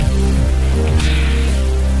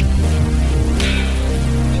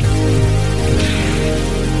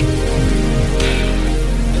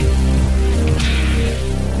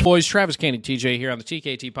boys? Travis, Kane, and TJ here on the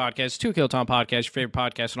TKT Podcast, 2 Kill Tom Podcast, your favorite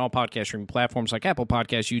podcast on all podcast streaming platforms like Apple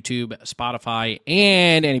Podcasts, YouTube, Spotify,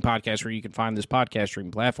 and any podcast where you can find this podcast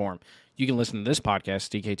streaming platform. You can listen to this podcast,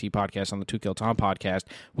 TKT Podcast, on the 2 Kill Tom Podcast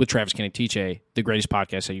with Travis, Kane, and TJ, the greatest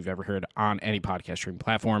podcast that you've ever heard on any podcast streaming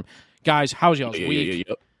platform. Guys, how's y'all's week?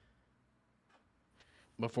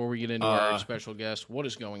 Before we get into our special guest, what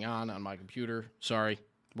is going on my computer? Sorry.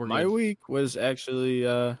 My week was actually,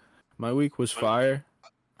 my week was fire.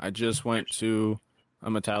 I just went to a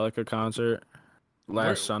Metallica concert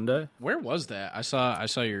last Sunday. Where was that? I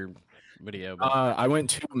saw your video. But... I went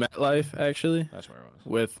to MetLife, actually. That's where I was.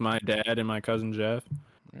 With my dad and my cousin Jeff.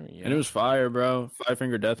 And it was fire, bro. Five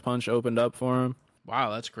Finger Death Punch opened up for him. Wow,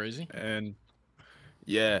 that's crazy. And,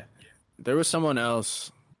 yeah, there was someone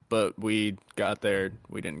else, but we got there.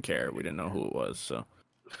 We didn't care. We didn't know who it was, so.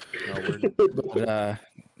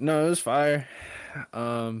 No, it was fire.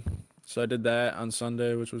 So I did that on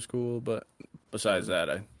Sunday, which was cool. But besides that,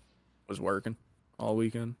 I was working all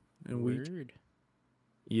weekend and week. Weird.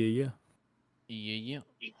 Yeah.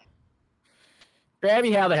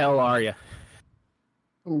 Gravy, how the hell are you?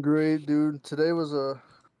 I'm great, dude. Today was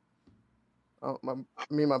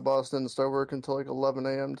me and my boss didn't start working until like 11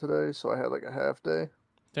 a.m. today, so I had like a half day.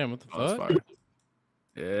 Damn, what the Oh, fuck?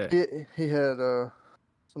 Yeah. He had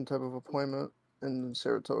some type of appointment in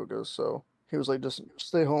Saratoga, so he was like, just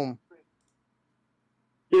stay home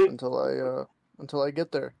until I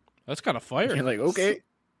get there. That's kind of fire. You're like, okay.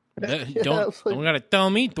 Don't gotta tell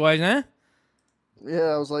me twice, huh?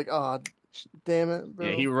 Yeah, I was like, damn it, bro.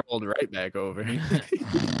 Yeah, he rolled right back over. And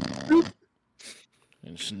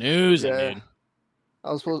snoozing, dude.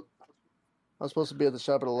 I was supposed to be at the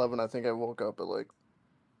shop at 11. I think I woke up at I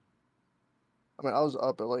was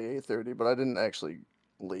up at like 8:30, but I didn't actually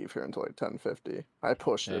leave here until like 10:50. I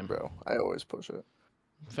pushed it, bro. I always push it.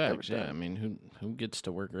 Facts, yeah. I mean, who gets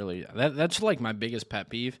to work early? That's like my biggest pet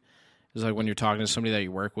peeve. Is like when you're talking to somebody that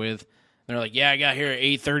you work with, they're like, "Yeah, I got here at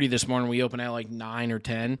 8:30 this morning. We open at like 9 or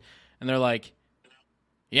 10," and they're like,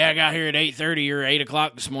 "Yeah, I got here at 8:30 or 8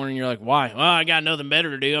 o'clock this morning." You're like, "Why?" "Well, I got nothing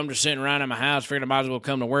better to do. I'm just sitting around at my house. Figured I might as well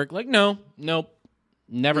come to work." Like, nope.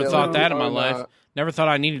 Never thought that in my life. Never thought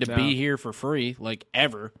I needed to be here for free, like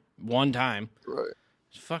ever, one time. Right.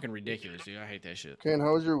 It's fucking ridiculous, dude. I hate that shit. Ken,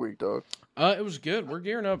 how was your week, dog? It was good. We're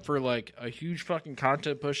gearing up for like a huge fucking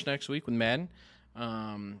content push next week with Madden.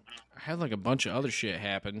 I had like a bunch of other shit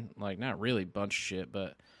happen. Like not really a bunch of shit,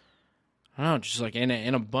 but I don't know, just like in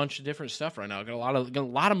a bunch of different stuff right now. Got a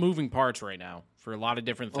lot of moving parts right now for a lot of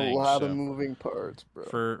different things. A lot of moving parts,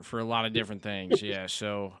 bro. For a lot of different things, yeah.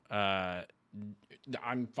 So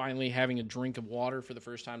I'm finally having a drink of water for the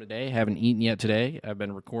first time today. Haven't eaten yet today. I've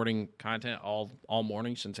been recording content all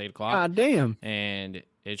morning since 8 o'clock. God damn. And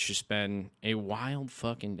it's just been a wild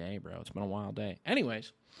fucking day, bro. It's been a wild day.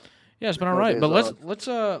 Anyways, yeah, it's been all right. But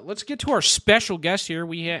let's get to our special guest here.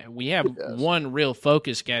 We have one real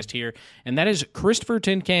focused guest here, and that is Christopher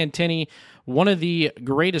Tincantini, one of the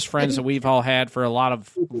greatest friends that we've all had for a lot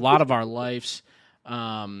of our lives.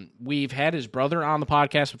 We've had his brother on the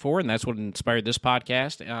podcast before, and that's what inspired this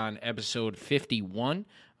podcast on episode 51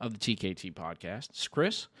 of the TKT podcast. It's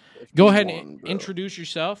Chris. Go ahead and introduce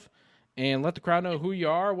yourself and let the crowd know who you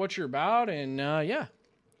are, what you're about, and yeah.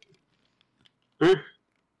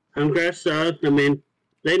 I'm Chris. I mean,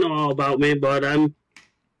 they know all about me, but I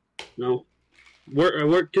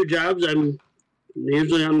work 2 jobs. I'm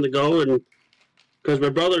usually on the go, and because my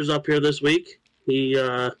brother's up here this week,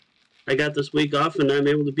 I got this week off, and I'm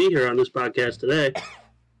able to be here on this podcast today.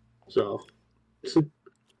 So,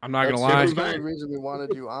 I'm not gonna lie. That's the only reason we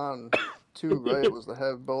wanted you on, too, right? Was to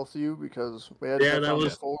have both of you because we had Jeff on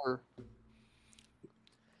before.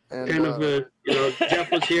 And,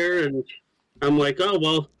 Jeff was here, and I'm like, oh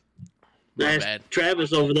well. I asked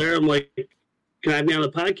Travis over there. I'm like, can I be on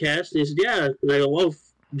the podcast? And he said, yeah. And I go, well,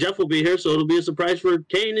 Jeff will be here, so it'll be a surprise for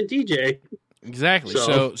Kane and TJ. Exactly.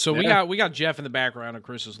 So yeah. we got Jeff in the background of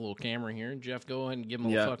Chris's little camera here. Jeff, go ahead and give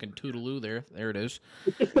him a fucking toodaloo there. There it is.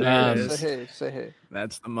 Say hey.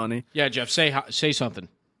 That's the money. Yeah, Jeff, say something.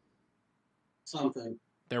 Something.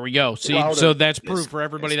 There we go. See, so that's proof for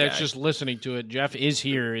everybody that's just listening to it. Jeff is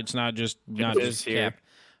here. It's not just here.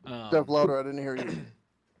 Cap. Jeff louder. I didn't hear you.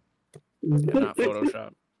 Yeah, not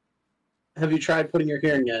Photoshop. Have you tried putting your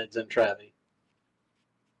hearing aids in, Travi?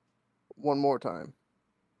 One more time.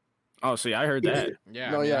 Oh, see, I heard that.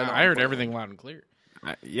 Yeah, I heard everything loud and clear.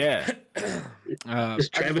 Yeah. I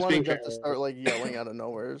just wanted Jeff to start like yelling out of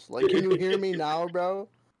nowhere. Like, can you hear me now, bro?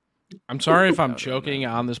 I'm sorry if I'm choking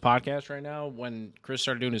on this podcast right now. When Chris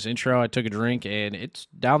started doing his intro, I took a drink, and it's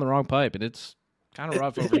down the wrong pipe, and it's kind of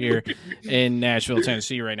rough over here in Nashville,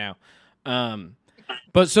 Tennessee right now.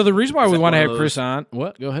 But so the reason why we want to have Chris on,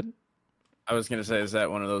 what? Go ahead. I was gonna say, is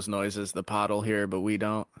that one of those noises? The pot will hear, but we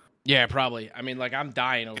don't. Yeah, probably. I mean, like I'm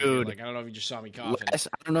dying over here. Like I don't know if you just saw me coughing. I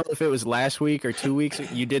don't know if it was last week or 2 weeks.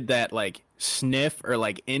 You did that like sniff or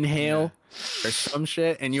like inhale or some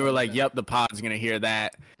shit, and you were like, "Yep, the pod's gonna hear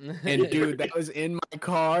that." And dude, that was in my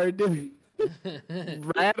car, dude.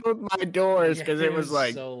 Rattled my doors because it was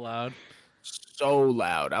like so loud. So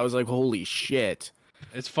loud. I was like, "Holy shit!"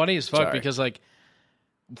 It's funny as fuck because like.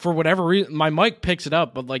 For whatever reason, my mic picks it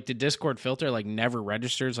up, but like the Discord filter like never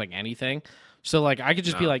registers like anything. So like I could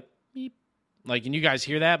just be like, beep, like, and you guys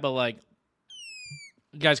hear that, but like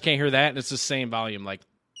you guys can't hear that, and it's the same volume. Like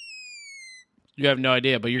you have no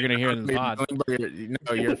idea, but you're gonna hear it in the pod.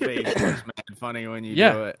 No, your face looks mad funny when you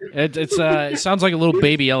do it. It sounds like a little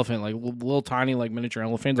baby elephant, like little tiny like miniature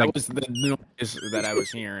elephant. That like, was the noise that I was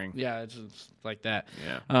hearing. Yeah, it's like that.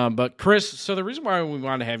 Yeah. But Chris, so the reason why we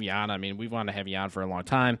wanted to have you on, I mean, we've wanted to have you on for a long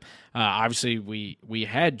time. Obviously, we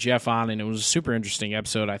had Jeff on, and it was a super interesting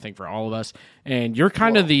episode, I think, for all of us. And you're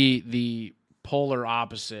kind of the polar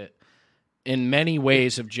opposite in many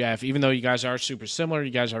ways of Jeff, even though you guys are super similar.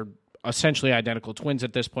 You guys are essentially identical twins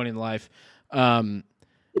at this point in life.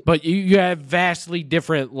 But you have vastly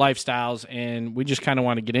different lifestyles, and we just kind of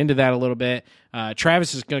want to get into that a little bit.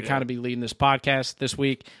 Travis is going to kind of be leading this podcast this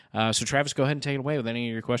week. So, Travis, go ahead and take it away with any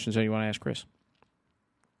of your questions that you want to ask Chris.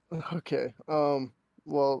 Okay.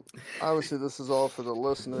 Well, obviously, this is all for the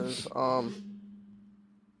listeners.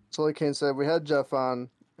 So, like Kane said, we had Jeff on,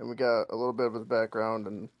 and we got a little bit of his background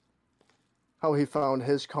and how he found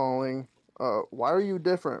his calling. Why are you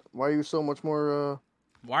different? Why are you so much more?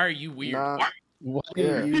 Why are you weird? Why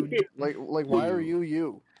are you like why are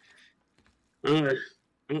you?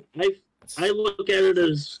 I look at it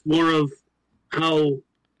as more of how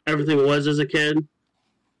everything was as a kid.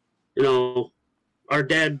 You know, our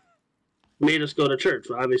dad made us go to church.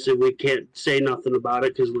 Obviously, we can't say nothing about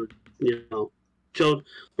it because we're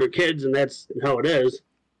kids, and that's how it is.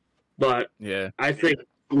 But yeah, I think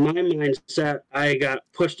my mindset, I got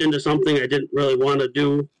pushed into something I didn't really want to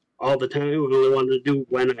do all the time. I only wanted to do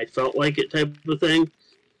when I felt like it, type of thing.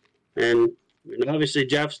 And obviously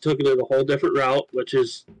Jeff's took it a whole different route, which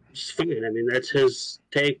is fine. I mean, that's his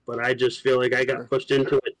take, but I just feel like I got pushed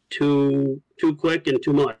into it too quick and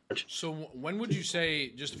too much. So when would you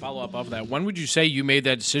say, just to follow up off that, when would you say you made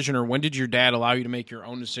that decision, or when did your dad allow you to make your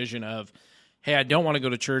own decision of, hey, I don't want to go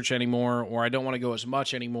to church anymore, or I don't want to go as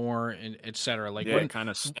much anymore, and et cetera? Like, when kind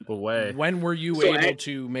of step away. When were you able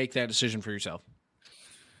to make that decision for yourself?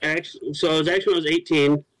 So it was actually when I was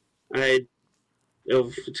 18.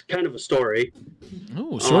 It's kind of a story.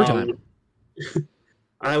 Oh, story time.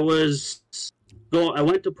 I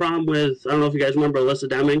went to prom with, I don't know if you guys remember Alyssa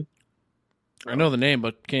Deming. I know the name,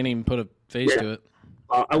 but can't even put a face to it.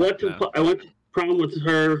 I went to prom with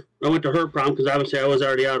her. I went to her prom because obviously I was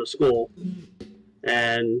already out of school,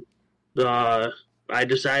 and I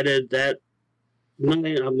decided that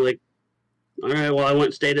night, I'm like, all right, well, I went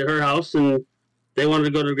and stayed at her house, and they wanted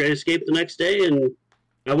to go to the Great Escape the next day, and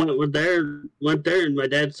I went there, and my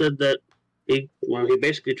dad said that he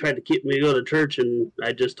basically tried to keep me to go to church, and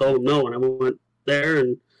I just told him no, and I went there,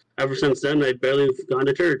 and ever since then, I barely have gone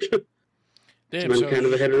to church. Damn, it's been kind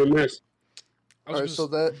of a hit or a miss. All right, so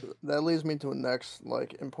that leads me to a next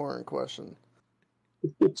important question.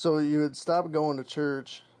 So you had stopped going to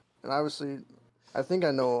church, and obviously, I think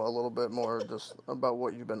I know a little bit more just about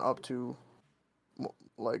what you've been up to.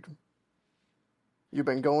 Like, you've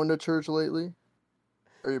been going to church lately,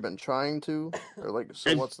 or you've been trying to, or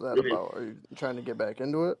so what's that about? Are you trying to get back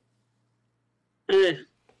into it? I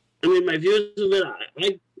mean, my views of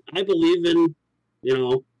it, I believe in,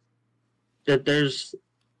 that there's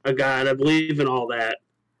a God. I believe in all that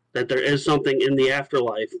there is something in the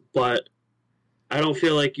afterlife, but I don't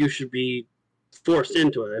feel like you should be forced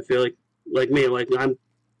into it. I feel like me, I'm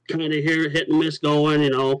kind of here hit and miss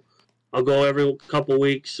going, I'll go every couple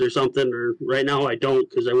weeks or something, or right now I don't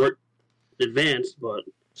because I work advanced, but...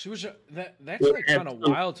 That's kind of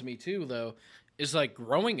wild to me too, though, is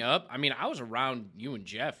growing up, I mean, I was around you and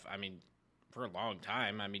Jeff, I mean, for a long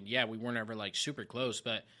time. I mean, yeah, we weren't ever super close,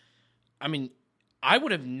 but I mean, I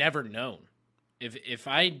would have never known if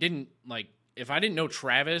I didn't know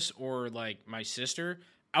Travis or my sister,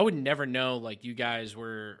 I would never know you guys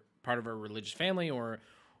were part of a religious family, or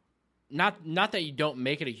not that you don't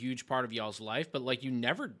make it a huge part of y'all's life, but you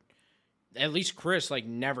never, at least Chris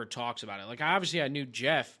never talks about it. Obviously I knew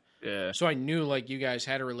Jeff, so I knew you guys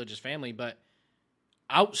had a religious family, but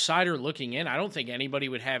outsider looking in, I don't think anybody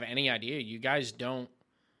would have any idea. You guys don't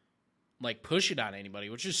push it on anybody,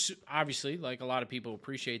 which is obviously a lot of people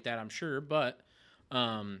appreciate that, I'm sure, but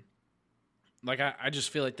like I just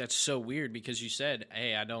feel like that's so weird because you said,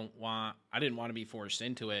 "Hey, I didn't want to be forced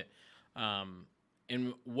into it."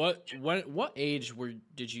 And what age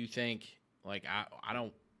did you think like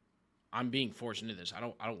I'm being forced into this? I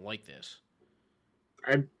don't like this.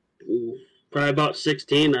 I probably about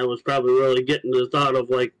 16. I was probably really getting the thought of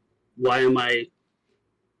like, why am I,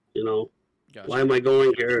 Gotcha. why am I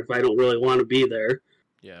going here if I don't really want to be there?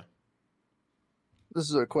 Yeah. This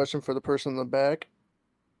is a question for the person in the back.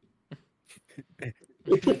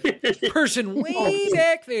 Person way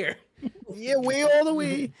back there. Yeah, way all the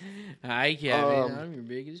way. Hi, Kevin. I'm your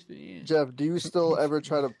biggest fan. Jeff, do you still ever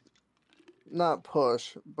try to not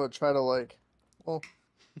push, but try to like, well,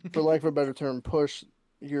 for lack of a better term, push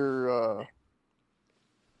your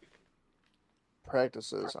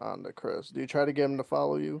practices onto Chris? Do you try to get him to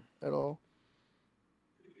follow you at all?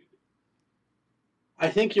 I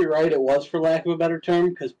think you're right. It was for lack of a better term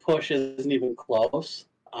because push isn't even close.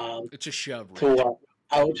 It's a shove. Right? To what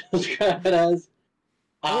I would describe it as.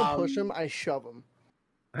 I don't push him. I shove him.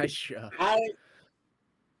 I shove.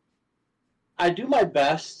 I do my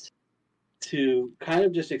best to kind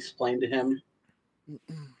of just explain to him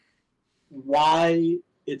why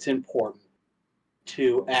it's important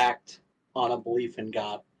to act on a belief in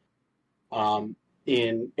God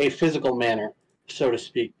in a physical manner, so to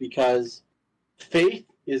speak, because faith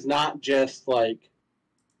is not just like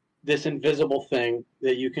this invisible thing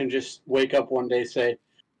that you can just wake up one day, say,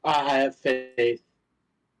 I have faith,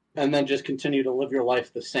 and then just continue to live your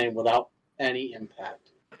life the same without any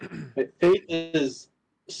impact. But faith is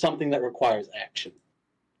something that requires action.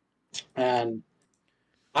 And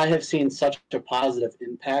I have seen such a positive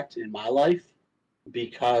impact in my life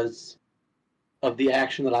because of the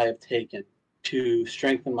action that I have taken to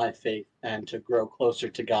strengthen my faith and to grow closer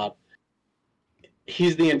to God.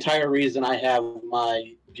 He's the entire reason I have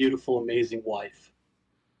my beautiful, amazing wife,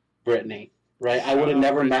 Brittany. Right? I would have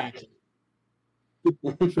never met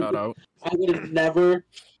her. Shout out. I would have never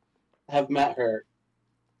have met her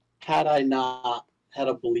had I not had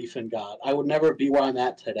a belief in God. I would never be where I'm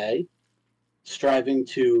at today, striving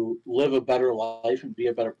to live a better life and be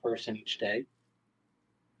a better person each day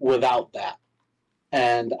without that.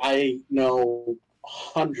 And I know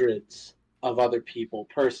hundreds of other people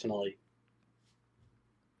personally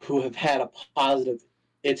who have had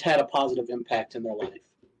it's had a positive impact in their life.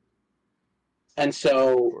 And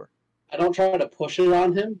so I don't try to push it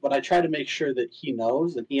on him, but I try to make sure that he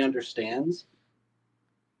knows and he understands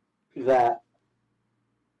that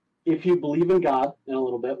if you believe in God, in a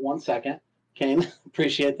little bit, 1 second, Kane,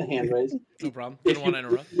 appreciate the hand raise. No problem. Didn't want to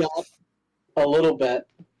interrupt. A little bit,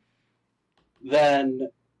 then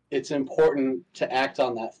it's important to act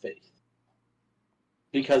on that faith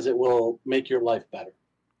because it will make your life better.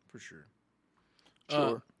 For sure.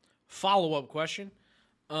 Sure. Follow-up question.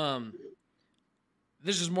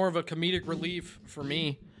 This is more of a comedic relief for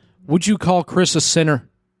me. Would you call Chris a sinner?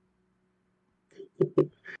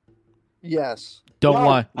 Yes. Don't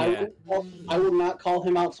lie. I will not call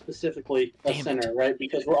him out specifically a sinner, right?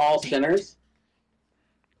 Because we're all sinners.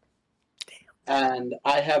 And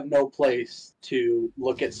I have no place to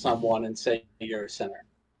look at someone and say you're a sinner.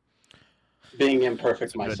 Being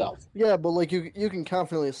imperfect myself. Yeah, but like you can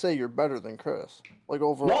confidently say you're better than Chris. Like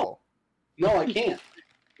overall. No, I can't.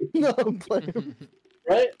 No, I'm playing.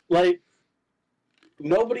 Right? Like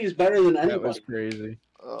nobody's better than anybody. That was crazy.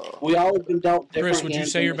 We all have been dealt different. Chris, would you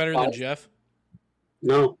say you're better than Jeff?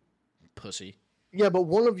 No. Pussy. Yeah, but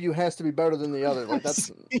one of you has to be better than the other. Like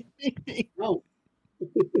that's No.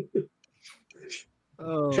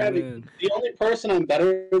 Oh, Travis, man. the only person I'm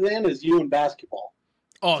better than is you in basketball.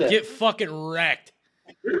 Oh, That's it. get fucking wrecked.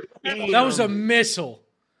 That was a missile.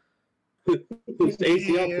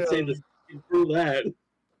 ACL can say this. Prove that.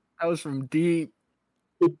 That was from deep.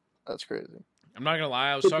 that's crazy. I'm not going to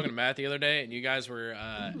lie. I was talking to Matt the other day, and you guys were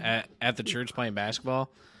at the church playing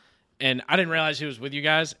basketball. And I didn't realize he was with you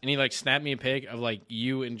guys. And he, like, snapped me a pic of, like,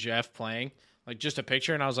 you and Jeff playing. Like, just a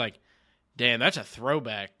picture. And I was like, damn, that's a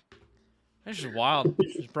throwback. That's just wild.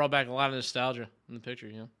 Just brought back a lot of nostalgia in the picture,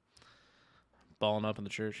 you know? Balling up in the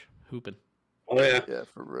church. Hooping. Oh, yeah. Yeah,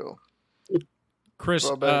 for real. Chris,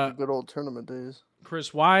 Brought back the good old tournament days.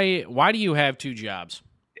 Chris, why do you have 2 jobs?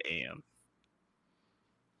 Damn.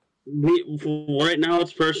 Right now,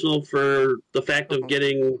 it's personal for the fact of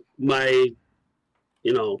getting my,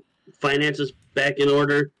 finances back in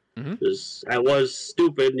order. Because I was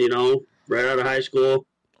stupid, right out of high school.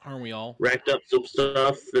 Aren't we all? Racked up some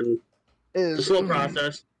stuff, and it's a slow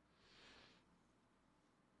process.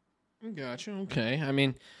 Gotcha. Okay. I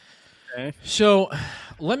mean, Okay. so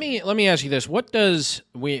let me ask you this: what does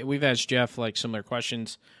we've asked Jeff like similar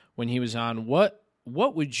questions when he was on? What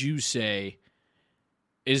would you say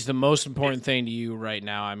is the most important thing to you right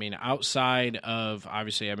now? I mean, outside of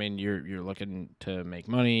obviously, I mean, you're looking to make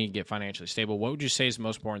money, get financially stable. What would you say is the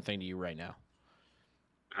most important thing to you right now?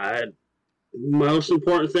 Most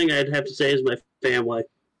important thing I'd have to say is my family.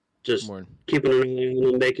 Just keeping an eye on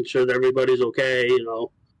them, making sure that everybody's okay. You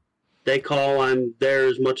know, they call, I'm there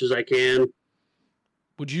as much as I can.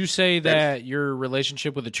 Would you say that your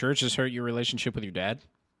relationship with the church has hurt your relationship with your dad?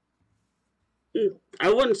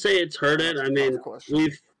 I wouldn't say it's hurt it. I mean,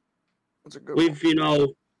 we've you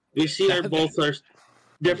know, we see both our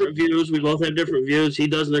different views. We both have different views. He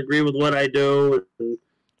doesn't agree with what I do, and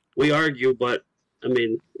we argue. But I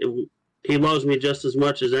mean, he loves me just as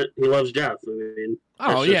much as he loves Jeff. I mean,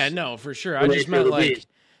 no, for sure. I just meant like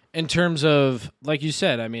in terms of, like you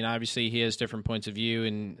said. I mean, obviously he has different points of view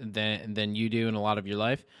than you do in a lot of your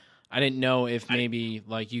life. I didn't know if maybe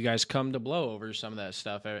like you guys come to blow over some of that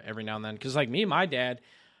stuff every now and then. Because like me and my dad,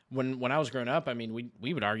 when I was growing up, I mean,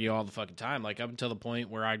 we would argue all the fucking time. Like up until the point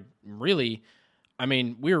where we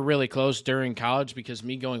were really close during college because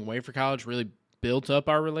me going away for college really built up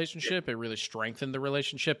our relationship. It really strengthened the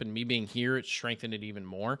relationship, and me being here, it strengthened it even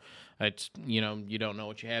more. It's, you know, you don't know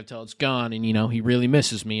what you have till it's gone, and, you know, he really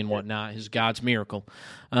misses me and whatnot. His God's miracle.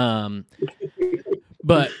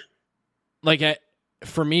 But like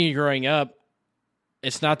for me growing up,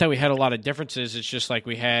 it's not that we had a lot of differences. It's just like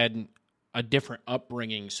we had a different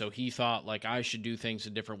upbringing. So he thought like I should do things a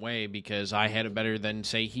different way because I had it better than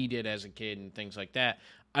say he did as a kid and things like that.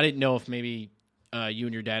 I didn't know if maybe you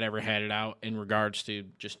and your dad ever had it out in regards to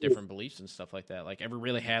just different beliefs and stuff like that. Like ever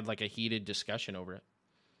really had like a heated discussion over it?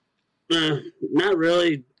 Not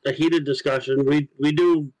really a heated discussion. We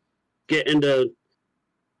do get into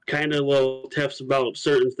kind of little tiffs about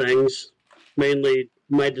certain things, mainly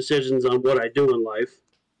my decisions on what I do in life.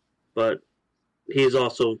 But he's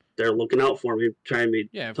also there looking out for me, trying to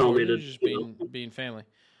tell me to just being family.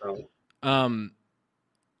 So.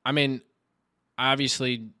 I mean,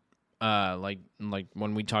 obviously, like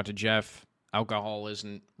when we talk to Jeff, alcohol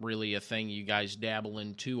isn't really a thing you guys dabble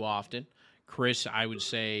in too often. Chris, I would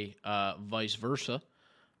say vice versa.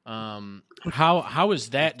 How is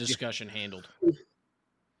that discussion handled?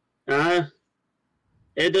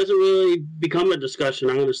 It doesn't really become a discussion,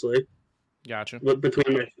 honestly. Gotcha. But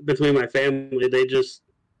between my family, they just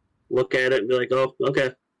look at it and be like, "Oh,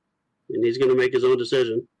 okay," and he's going to make his own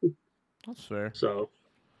decision. That's fair. So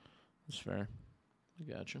that's fair. I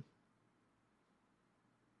gotcha.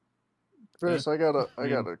 Chris, I got a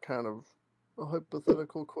kind of a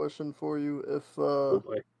hypothetical question for you. If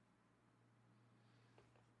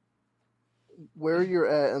where you're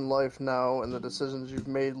at in life now and the decisions you've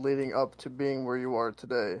made leading up to being where you are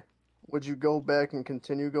today, would you go back and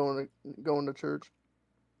continue going to church?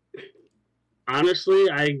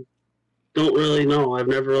 Honestly, I don't really know. I've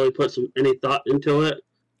never really put any thought into it.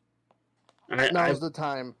 Now's the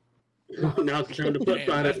time. Now's the time to put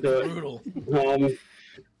thought into it. Brutal.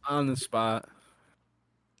 On the spot.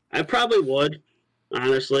 I probably would,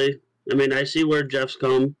 honestly. I mean, I see where Jeff's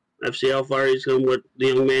come. I see how far he's come, what the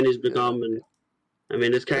young man he's become, and I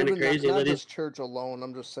mean, it's kind of crazy. Not just church alone.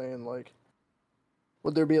 I'm just saying, like,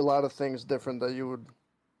 would there be a lot of things different that you would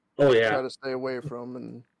try to stay away from?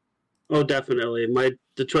 And oh, definitely.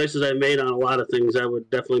 The choices I made on a lot of things, I would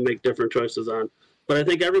definitely make different choices on. But I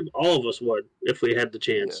think all of us would if we had the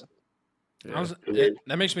chance. Yeah.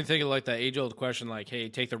 That makes me think of like that age-old question, like, hey,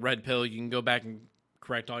 take the red pill, you can go back and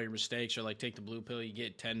correct all your mistakes, or like take the blue pill, you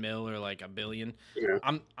get 10 mil or like $1 billion. Yeah.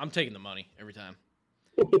 I'm taking the money every time.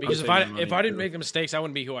 Because if I didn't make the mistakes, I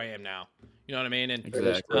wouldn't be who I am now. You know what I mean? And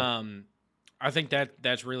exactly. I think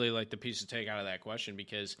that's really like the piece to take out of that question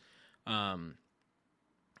because, I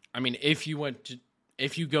mean, if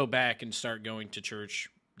you go back and start going to church,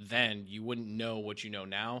 then you wouldn't know what you know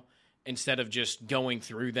now. Instead of just going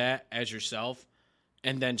through that as yourself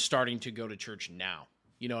and then starting to go to church now.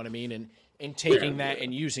 You know what I mean? And taking that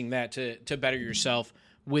and using that to better yourself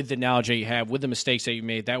with the knowledge that you have, with the mistakes that you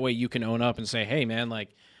made. That way you can own up and say, hey, man, like,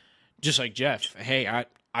 just like Jeff, hey,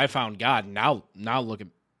 I found God. Now look at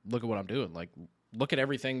what I'm doing. Like, look at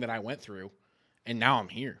everything that I went through, and now I'm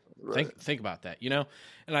here. Right. Think about that, you know?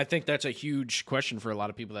 And I think that's a huge question for a lot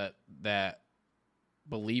of people that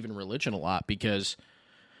believe in religion a lot because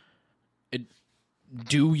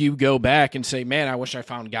do you go back and say, man, I wish I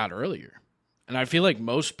found God earlier? And I feel like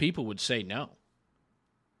most people would say no.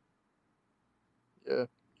 Yeah.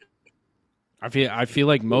 I feel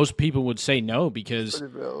like most people would say no because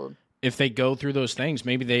if they go through those things,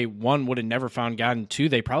 maybe they, one, would have never found God, and two,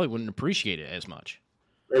 they probably wouldn't appreciate it as much.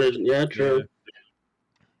 Yeah, true. Yeah.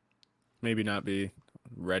 Maybe not be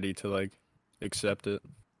ready to, like, accept it.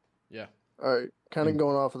 Yeah. All right. kind of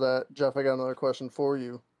going off of that, Jeff, I got another question for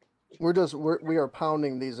you. We are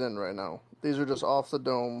pounding these in right now. These are just off the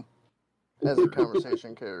dome as the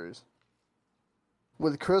conversation carries.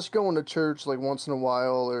 With Chris going to church like once in a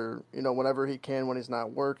while, or whenever he can when he's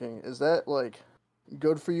not working, is that like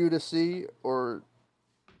good for you to see, or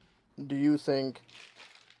do you think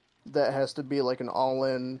that has to be like an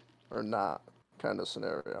all-in or not kind of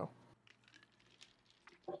scenario?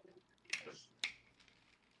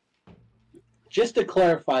 Just to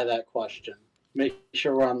clarify that question, make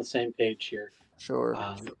sure we're on the same page here. Sure.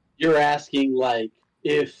 You're asking like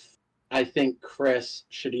if I think Chris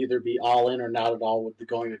should either be all in or not at all with the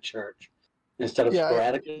going to church instead of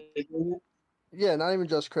sporadically doing it? Yeah, not even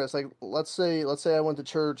just Chris. Like, let's say I went to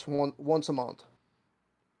church once a month.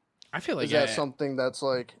 I feel like is that something that's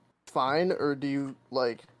like fine, or do you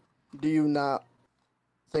not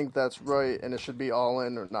think that's right and it should be all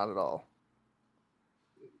in or not at all?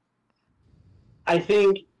 I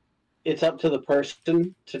think it's up to the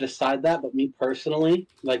person to decide that, but me personally,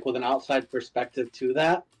 like with an outside perspective to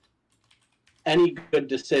that, any good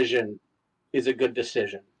decision is a good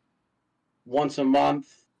decision. Once a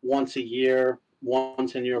month, once a year,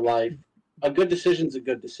 once in your life, a good decision is a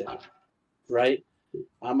good decision, right?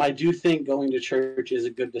 I do think going to church is a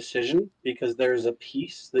good decision because there's a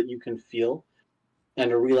peace that you can feel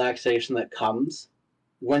and a relaxation that comes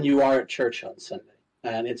when you are at church on Sunday,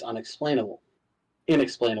 and it's inexplainable.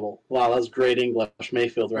 Wow, that was great English,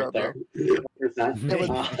 Mayfield, right there.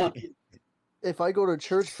 If I go to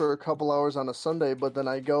church for a couple hours on a Sunday, but then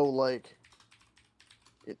I go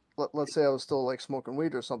let's say I was still like smoking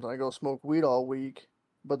weed or something, I go smoke weed all week,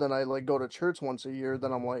 but then I like go to church once a year,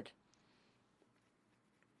 then I'm like,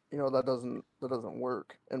 that doesn't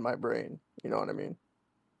work in my brain. You know what I mean?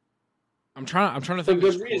 I'm trying to For think.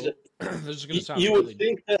 good reason. This is going to sound. You would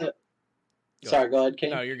think that. Sorry, go ahead,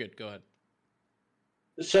 Kane. No, you're good. Go ahead.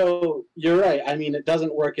 So you're right. I mean, it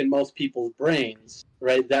doesn't work in most people's brains,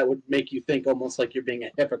 right? That would make you think almost like you're being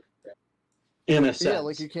a hypocrite, in a sense. Yeah,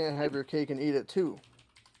 like you can't have your cake and eat it too.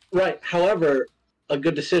 Right. However, a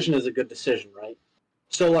good decision is a good decision, right?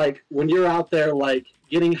 So, like, when you're out there, like,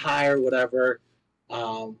 getting high or whatever,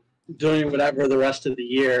 doing whatever the rest of the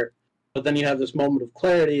year, but then you have this moment of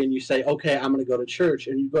clarity and you say, okay, I'm going to go to church,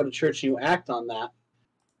 and you go to church and you act on that,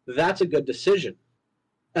 that's a good decision.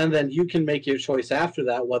 And then you can make your choice after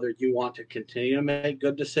that, whether you want to continue to make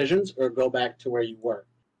good decisions or go back to where you were.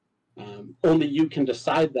 Only you can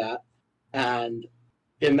decide that. And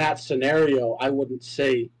in that scenario, I wouldn't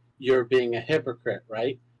say you're being a hypocrite,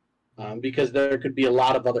 right? Because there could be a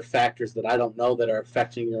lot of other factors that I don't know that are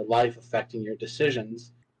affecting your life, affecting your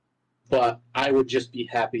decisions. But I would just be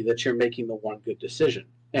happy that you're making the one good decision.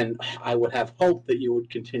 And I would have hope that you would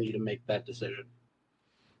continue to make that decision.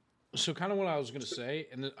 So kind of what I was going to say,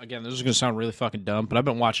 and again, this is going to sound really fucking dumb, but I've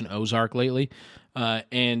been watching Ozark lately,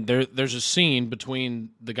 and there's a scene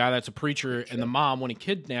between the guy that's a preacher and the mom when he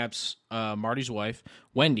kidnaps Marty's wife,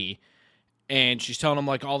 Wendy, and she's telling him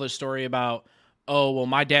like all this story about, oh, well,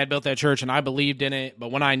 my dad built that church and I believed in it, but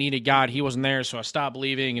when I needed God, he wasn't there, so I stopped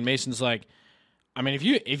believing. And Mason's like, I mean,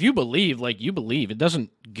 if you believe, like you believe, it doesn't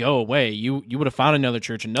go away. You would have found another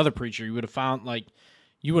church, another preacher. You would have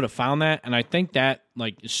found that, and I think that,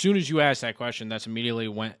 like, as soon as you asked that question, that's immediately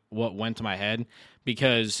what went to my head,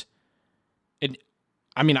 because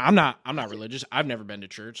I mean, I'm not religious. I've never been to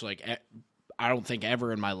church. Like, I don't think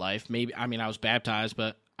ever in my life. Maybe, I mean, I was baptized,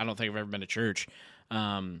 but I don't think I've ever been to church.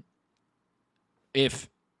 If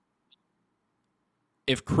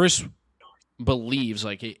Chris believes,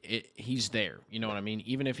 like, he's there, you know what I mean?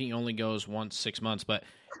 Even if he only goes once 6 months, but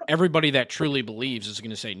everybody that truly believes is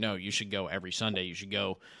going to say, no, you should go every Sunday. You should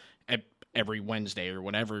go every Wednesday or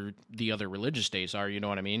whatever the other religious days are. You know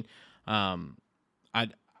what I mean?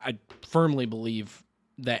 I firmly believe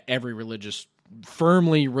that every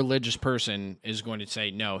firmly religious person is going to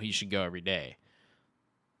say, no, he should go every day.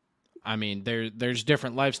 I mean, there's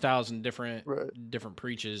different lifestyles and different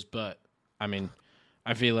preaches, but I mean,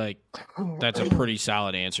 I feel like that's a pretty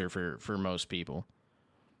solid answer for most people.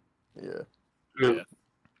 Yeah.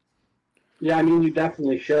 Yeah, I mean, you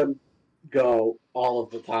definitely should go all of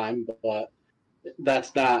the time, but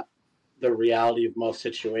that's not the reality of most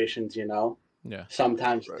situations, you know? Yeah.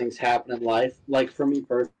 Sometimes things happen in life. Like, for me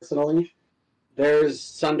personally, there's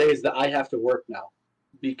Sundays that I have to work now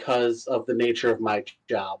because of the nature of my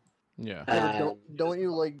job. Yeah. Don't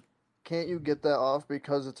you, like, can't you get that off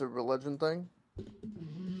because it's a religion thing?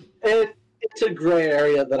 It's a gray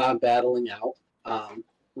area that I'm battling out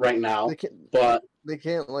right now, but they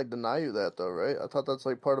can't like deny you that though, right? I thought that's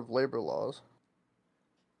like part of labor laws.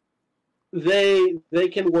 They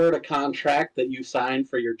can word a contract that you sign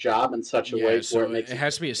for your job in such a way so where it makes it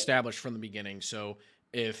has to be established from the beginning. So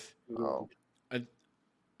if I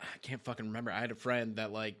can't fucking remember, I had a friend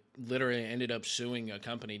that like literally ended up suing a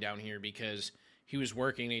company down here because he was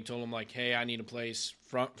working and he told him like, hey, I need a place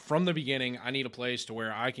from the beginning. I need a place to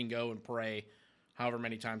where I can go and pray however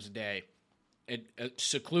many times a day. It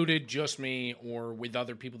secluded, just me, or with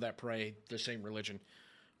other people that pray the same religion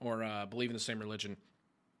or believe in the same religion.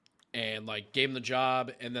 And like gave him the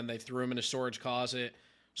job, and then they threw him in a storage closet.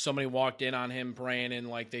 Somebody walked in on him praying, and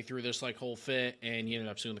like they threw this like whole fit, and he ended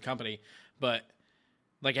up suing the company. But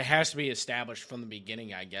like it has to be established from the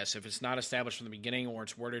beginning, I guess. If it's not established from the beginning, or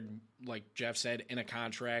it's worded like Jeff said in a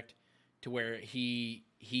contract to where he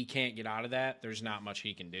can't get out of that, there's not much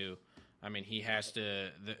he can do. I mean, he has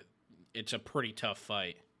to. It's a pretty tough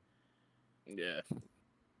fight. Yeah.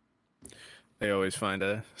 They always find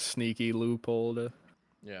a sneaky loophole to.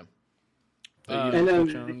 Yeah. And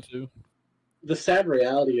then the sad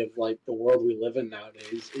reality of like the world we live in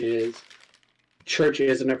nowadays is church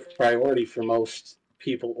isn't a priority for most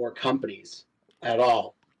people or companies at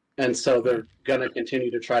all. And so they're going to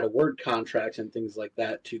continue to try to word contracts and things like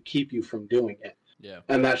that to keep you from doing it. Yeah.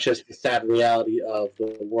 And that's just the sad reality of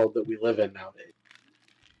the world that we live in nowadays.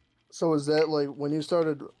 So is that like when you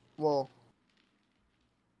started, well,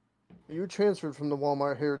 you transferred from the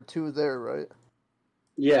Walmart here to there, right?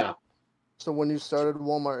 Yeah. So when you started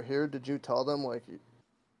Walmart here, did you tell them, like,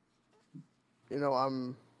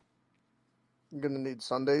 I'm going to need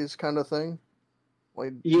Sundays kind of thing?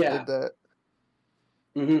 Like, yeah. Did that?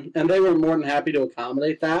 Mm-hmm. And they were more than happy to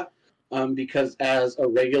accommodate that because as a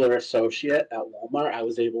regular associate at Walmart, I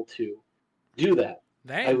was able to do that.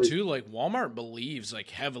 Too, like, Walmart believes, like,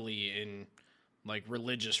 heavily in, like,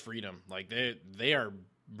 religious freedom. Like, they are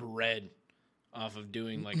bred off of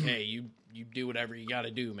doing, like, hey, you do whatever you got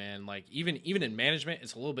to do, man. Like, even in management,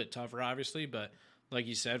 it's a little bit tougher, obviously, but like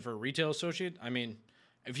you said, for a retail associate, I mean,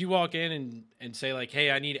 if you walk in and say, like, hey,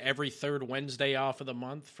 I need every third Wednesday off of the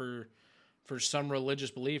month for some religious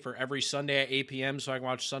belief, or every Sunday at 8 p.m. so I can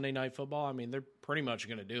watch Sunday Night Football, I mean, they're pretty much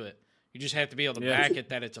going to do it. You just have to be able to back it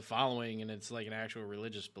that it's a following and it's like an actual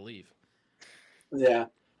religious belief. Yeah.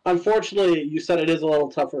 Unfortunately, you said it is a little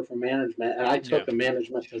tougher for management, and I took a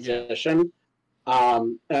management position.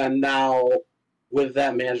 And now with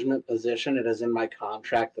that management position, it is in my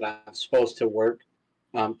contract that I'm supposed to work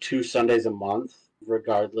 2 Sundays a month,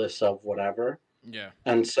 regardless of whatever. Yeah.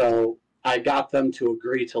 And so I got them to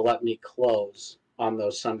agree to let me close on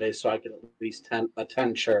those Sundays so I could at least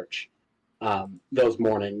attend church those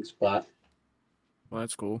mornings. But well,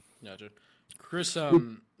 that's cool. Gotcha. Chris,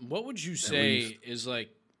 what would you say is like,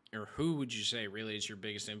 or who would you say really is your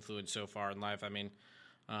biggest influence so far in life? I mean,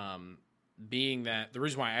 being that, the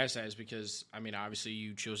reason why I asked that is because, I mean, obviously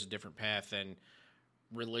you chose a different path than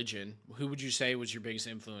religion. Who would you say was your biggest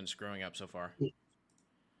influence growing up so far?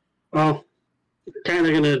 Well, kind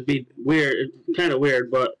of going to be weird,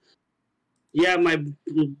 but yeah, my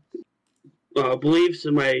beliefs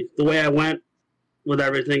and the way I went with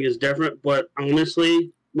everything is different, but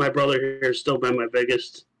honestly, my brother here has still been my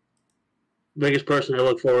biggest person I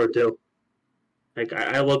look forward to. Like,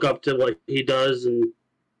 I look up to what he does, and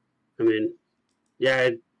I mean,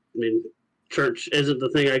 church isn't the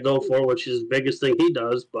thing I go for, which is the biggest thing he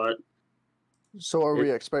does, but... So are we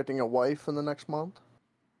expecting a wife in the next month?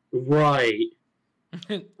 Right.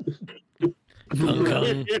 Right.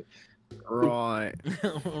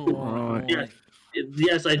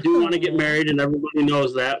 Yes, I do want to get married, and everybody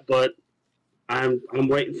knows that, but I'm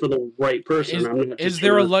waiting for the right person. Is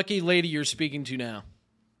there a lucky lady you're speaking to now?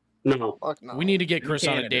 No. Fuck no. We need to get Chris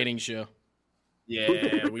on a dating show.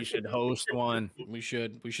 Yeah, we should host one. We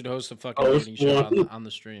should host a fucking dating show on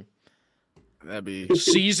the stream. That'd be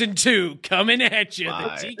Season 2 coming at you.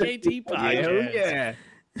 The TKT podcast. Yeah.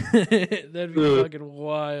 That'd be fucking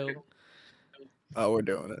wild. Oh, we're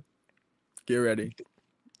doing it. Get ready.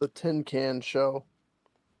 The Tin Can Show.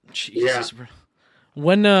 Jesus, bro.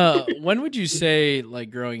 When would you say,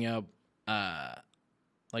 like, growing up,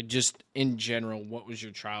 like, just in general, what was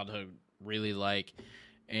your childhood really like?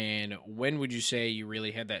 And when would you say you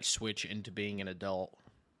really had that switch into being an adult?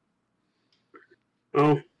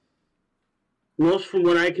 Oh, most from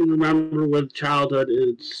what I can remember with childhood,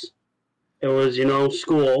 it was,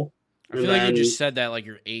 school. I feel like you just said that like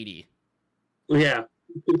you're 80. Yeah.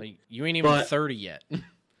 Like, you ain't even 30 yet.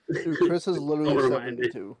 Dude, Chris is literally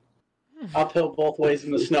 72. Uphill both ways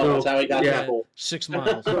in the snow. That's how he got to school. 6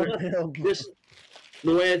 miles. The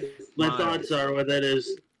way my thoughts are with it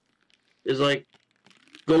is like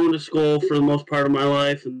going to school for the most part of my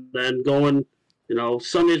life, and then going,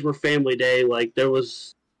 Sundays were family day. Like, there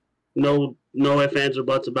was No ifs, ands, or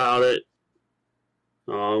buts about it.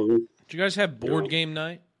 Did you guys have board game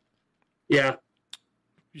night? Yeah.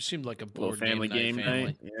 You seemed like a board family game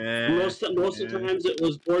family. Yeah. Most of the times it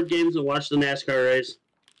was board games and watch the NASCAR race.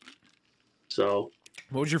 So.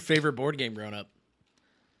 What was your favorite board game growing up?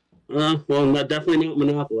 Well, definitely not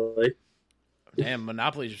Monopoly. Damn,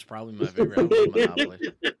 Monopoly is probably my favorite. I love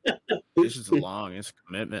Monopoly. This is it's a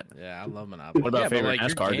commitment. Yeah, I love Monopoly. What about favorite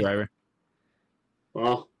NASCAR driver?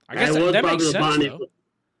 Well, I guess that makes sense, Labonte, though.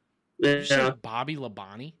 Yeah. Did you say Bobby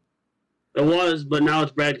Labonte? It was, but now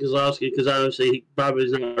it's Brad Keselowski because obviously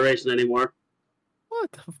Bobby's not racing anymore. What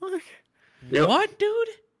the fuck? Yep. What, dude?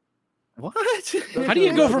 What? How do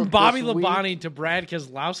you go from Bobby Labonte to Brad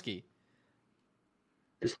Keselowski?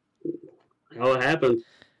 How it happened.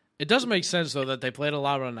 It doesn't make sense, though, that they played a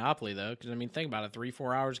lot of Monopoly, though. Because, I mean, think about it.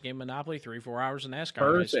 3-4 hours game Monopoly, 3-4 hours in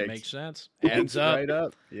NASCAR race. It makes sense. Adds up. Right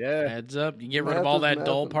up. Yeah. Adds up. You get rid of all that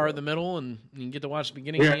dull part in the middle, and you get to watch the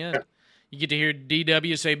beginning and the end. You get to hear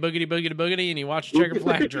DW say boogity, boogity, boogity, and you watch the checker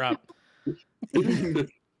flag drop.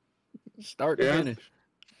 Start to finish.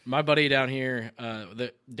 My buddy down here, Daryl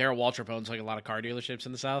Waltrip owns like a lot of car dealerships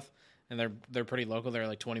in the South, and they're pretty local. They're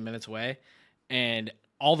like 20 minutes away, and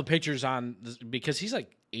all the pictures because he's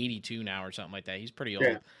like 82 now or something like that. He's pretty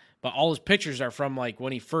old, but all his pictures are from like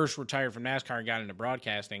when he first retired from NASCAR and got into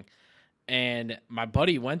broadcasting. And my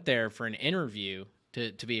buddy went there for an interview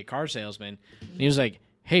to be a car salesman. And he was like,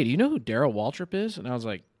 "Hey, do you know who Daryl Waltrip is?" And I was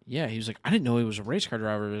like, "Yeah." He was like, "I didn't know he was a race car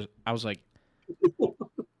driver." I was like,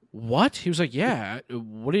 "What?" He was like, "Yeah."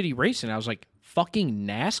 What did he race in? I was like, "Fucking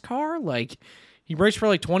NASCAR?" Like, he raced for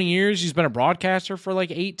like 20 years. He's been a broadcaster for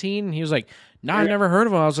like 18. And he was like, "Nah, I've never heard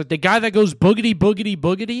of him." I was like, "The guy that goes boogity, boogity,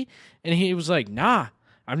 boogity?" And he was like, "Nah,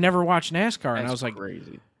 I've never watched NASCAR." And I was like,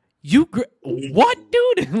 crazy. What,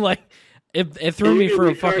 dude? Like, it threw me for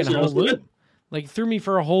a fucking whole loop. Like, threw me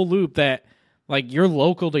for a whole loop that, like, you're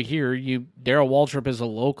local to here. Daryl Waltrip is a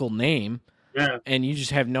local name. Yeah. And you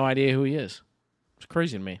just have no idea who he is. It's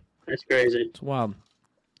crazy to me. That's crazy. It's wild.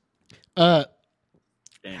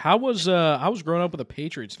 How was growing up with a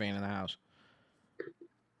Patriots fan in the house?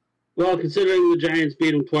 Well, considering the Giants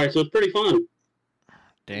beat them twice, so it's pretty fun.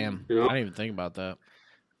 Damn, you know? I didn't even think about that.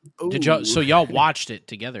 Did y'all? So y'all watched it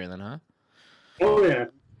together then, huh? Oh yeah,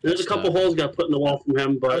 there's a couple holes got put in the wall from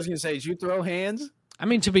him. But I was gonna say, did you throw hands? I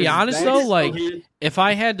mean, to be honest though, like if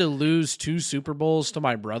I had to lose 2 Super Bowls to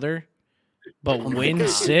my brother, but win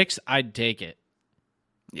 6, I'd take it.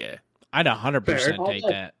 Yeah, I'd 100% take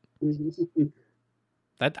that.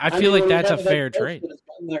 I feel like that's a fair trade.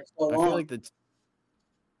 I feel like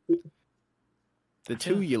the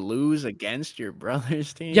 2 you lose against your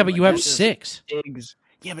brother's team. Yeah, but you have 6. Digs.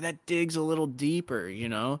 Yeah, but that digs a little deeper, you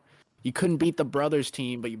know? You couldn't beat the brothers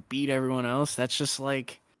team, but you beat everyone else. That's just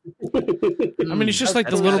like... I mean, it's just like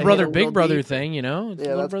the little brother, big brother thing, you know? It's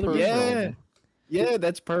little brother, big brother. Yeah,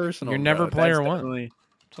 that's personal. You're never player one.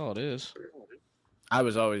 That's all it is.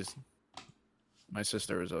 My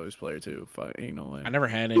sister was always player 2. Ain't no way. I never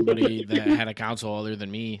had anybody that had a console other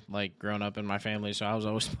than me, like, growing up in my family, so I was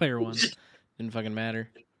always player 1. Didn't fucking matter.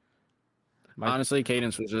 Honestly,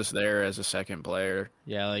 Cadence was just there as a second player.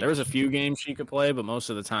 Yeah, like... There was a few games she could play, but most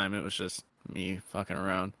of the time it was just me fucking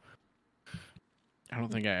around. I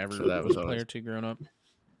don't think I ever was player 2 growing up.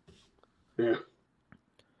 Yeah.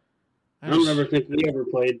 I don't ever think we ever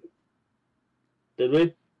played. Did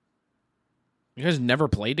we? You guys never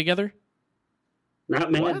played together?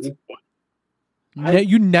 Not Madden.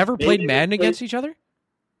 You never played Madden against each other?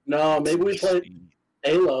 No, maybe we played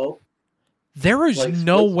Halo. There is like,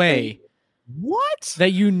 no way what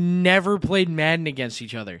that you never played Madden against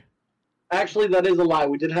each other. Actually, that is a lie.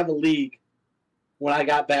 We did have a league when I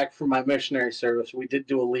got back from my missionary service. We did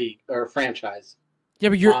do a league or a franchise. Yeah,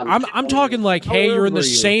 but I'm talking like, hey, you're in the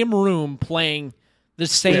same room playing the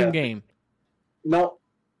same game. No.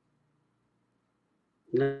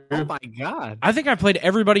 Oh my god! I think I played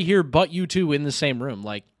everybody here but you two in the same room.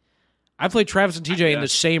 Like, I played Travis and TJ in the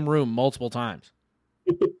same room multiple times.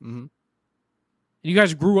 Mm-hmm. You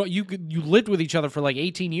guys grew up. You lived with each other for like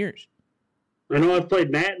 18 years. I know I've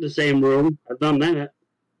played Matt in the same room. I've done that.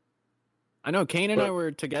 I know Kane and I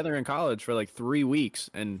were together in college for like 3 weeks,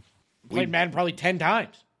 and we played Madden probably 10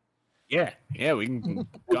 times. Yeah, we can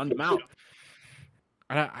gun them out.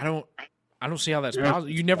 I don't see how that's possible.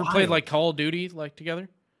 You never played like Call of Duty like together?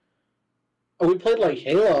 Oh, we played like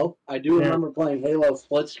Halo. I do remember playing Halo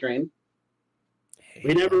split screen.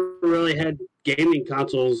 We never really had gaming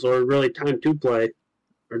consoles or really time to play.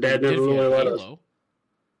 Our dad never really let us.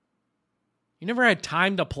 You never had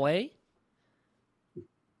time to play?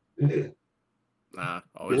 Nah,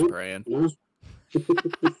 always praying.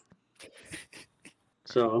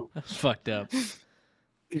 So That's fucked up.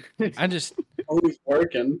 I just always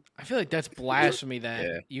working. I feel like that's blasphemy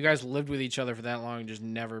that you guys lived with each other for that long and just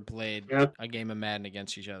never played a game of Madden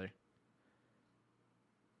against each other.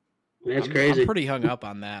 That's crazy. I'm pretty hung up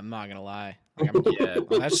on that. I'm not gonna lie. Like,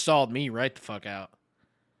 that stalled me right the fuck out.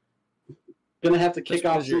 Gonna have to kick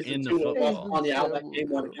off you're season in the 2 football. on the outlet game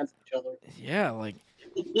one against each other. Yeah, like.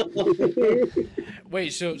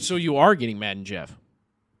 Wait, so you are getting Madden, Jeff?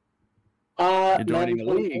 You're joining the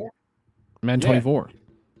league. Madden 24.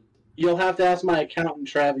 You'll have to ask my accountant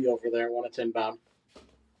Travi over there when it's inbound.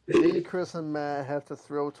 Me, Chris, and Matt have to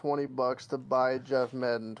throw $20 to buy Jeff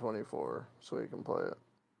Madden 24 so he can play it.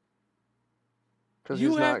 Because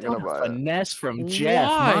he's not going to buy it. Finesse from Jeff,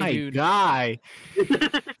 my dude? guy.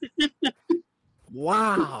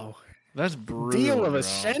 Wow. That's brutal. Deal of bro. a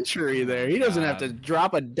century there. He doesn't have to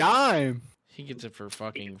drop a dime. He gets it for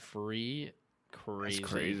fucking free. Crazy.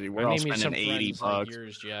 That's crazy. We're all spending $80. Like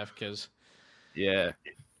yours, Jeff, because yeah.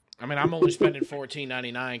 I mean, I'm only spending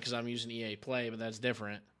 $14.99 because I'm using EA Play, but that's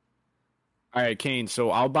different. All right, Kane.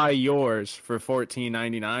 So I'll buy yours for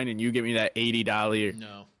 $14.99, and you give me that $80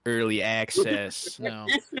 early access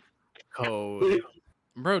code.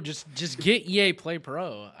 Bro, just get EA Play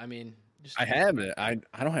Pro. I mean, I have it. I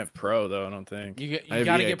don't have Pro though. I don't think you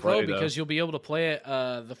got to get Pro because you'll be able to play it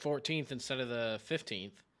the 14th instead of the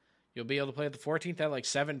 15th. You'll be able to play it the 14th at like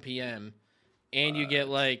 7 p.m. And you get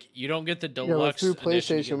you don't get the deluxe. Through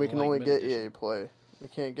PlayStation, we can only get edition. EA Play. We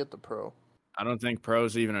can't get the Pro. I don't think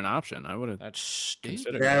Pro's even an option. I would have. That's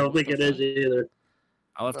stupid. Yeah, I don't think it is either.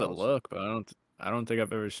 I'll have to look, but I don't think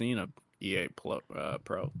I've ever seen a EA Pro.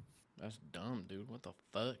 That's dumb, dude. What the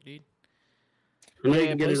fuck, dude?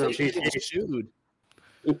 Yeah, get it on PlayStation's sued.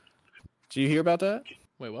 Did you hear about that?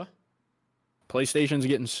 Wait, what? PlayStation's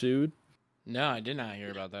getting sued. No, I did not hear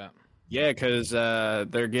about that. Yeah, because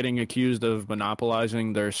they're getting accused of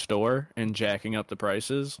monopolizing their store and jacking up the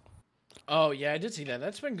prices. Oh yeah, I did see that.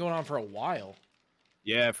 That's been going on for a while.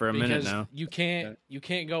 Yeah, for a minute now. You can't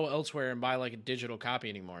go elsewhere and buy like a digital copy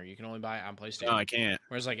anymore. You can only buy it on PlayStation. No, I can't.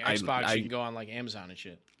 Whereas like Xbox, you can go on like Amazon and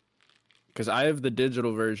shit. Because I have the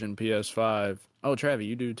digital version PS5. Oh, Travi,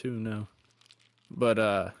 you do too now. But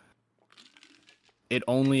I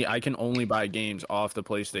can only buy games off the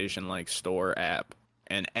PlayStation store app,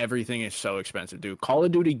 and everything is so expensive, dude. Call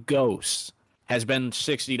of Duty Ghosts has been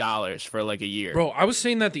 $60 for a year. Bro, I was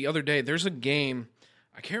saying that the other day. There's a game,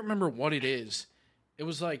 I can't remember what it is. It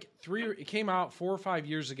was it came out 4 or 5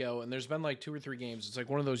 years ago, and there's been 2 or 3 games. It's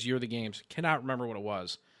one of those year of the games. Cannot remember what it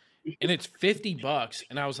was. And it's $50,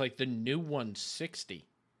 and I was like, the new one's $60.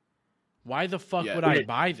 Why the fuck would I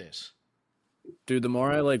buy this? Dude, the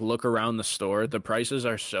more I look around the store, the prices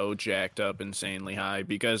are so jacked up insanely high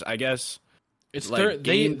because I guess it's they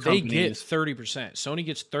get 30%. Sony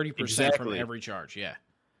gets 30% from every charge. Yeah.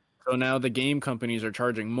 So now the game companies are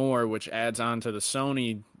charging more, which adds on to the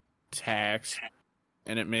Sony tax,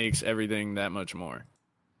 and it makes everything that much more.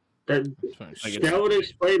 That would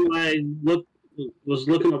explain why I was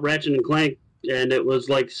looking up Ratchet and Clank, and it was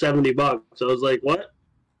 $70. I was like, what?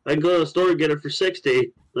 I can go to the store and get it for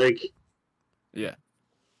 $60. Yeah.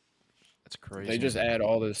 That's crazy. They just add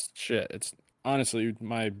all this shit. It's honestly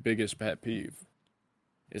my biggest pet peeve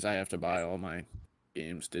is I have to buy all my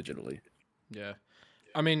games digitally. Yeah.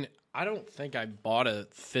 I mean, I don't think I bought a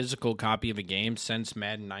physical copy of a game since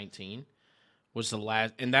Madden 19 was the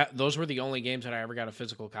last, and those were the only games that I ever got a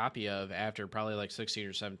physical copy of after probably 16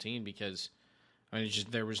 or 17 because I mean,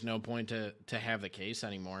 there was no point to have the case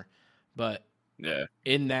anymore. But yeah,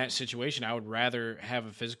 in that situation, I would rather have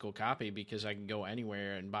a physical copy because I can go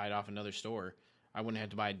anywhere and buy it off another store. I wouldn't have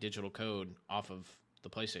to buy a digital code off of the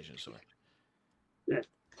PlayStation store. Yeah,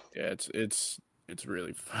 it's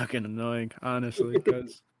really fucking annoying, honestly,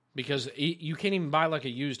 because you can't even buy a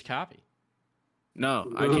used copy.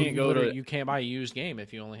 No, I can't go to. You can't buy a used game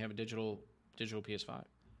if you only have a digital PS5.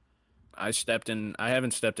 I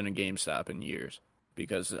haven't stepped in a GameStop in years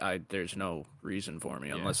because there's no reason for me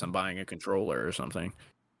unless I'm buying a controller or something.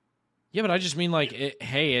 Yeah, but I just mean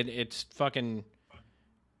it's fucking.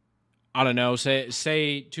 I don't know. Say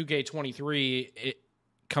 2K23 it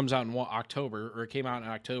comes out in October, or it came out in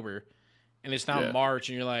October, and it's now March,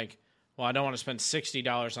 and you're like, well, I don't want to spend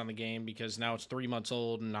 $60 on the game because now it's 3 months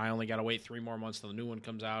old, and I only got to wait 3 more months till the new one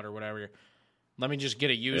comes out or whatever. Let me just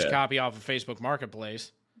get a used copy off of Facebook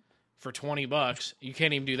Marketplace for $20. You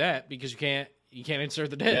can't even do that because you can't insert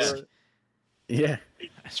the disc. Yeah.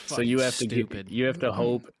 That's so you have stupid. You have to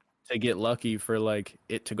hope to get lucky for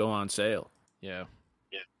it to go on sale. Yeah.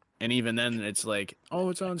 And even then it's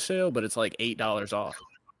it's on sale, but it's $8 off.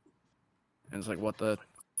 And it's what the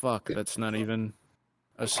fuck? That's not even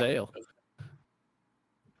a sale.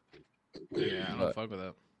 Yeah, I don't fuck with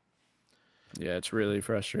that. Yeah, it's really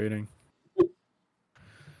frustrating.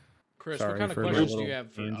 Chris, Sorry what kind of for the questions do little you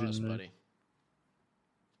have for tangent us, there. buddy?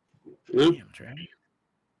 Damn, Trey.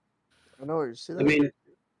 I know you see that. I mean,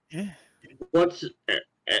 Yeah.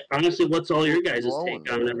 what's all your guys' Blowing,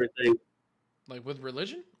 take on everything? Like with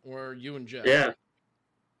religion or you and Jeff? Yeah,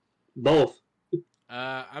 both.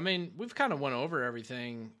 I mean, we've kind of went over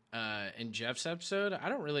everything in Jeff's episode. I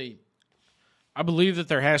believe that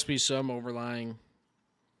there has to be some overlying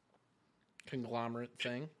conglomerate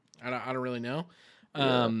thing. I don't really know.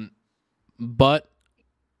 But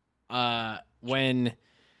when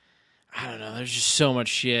I don't know, there's just so much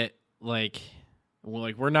shit. Like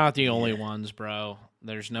we're not the only ones, bro.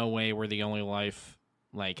 There's no way we're the only life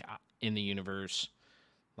like in the universe.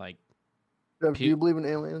 Like, Jeff, do you believe in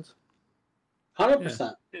aliens?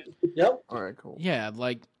 100%. Yep. All right, cool. yeah,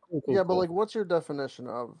 like Yeah, but like, what's your definition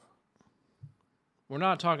of? we're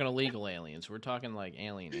not talking illegal aliens. We're talking like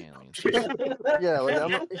alien aliens. Yeah,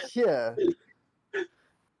 like yeah.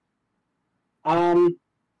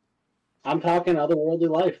 I'm talking otherworldly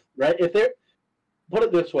life, right? If there, put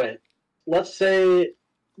it this way, let's say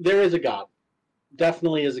there is a God.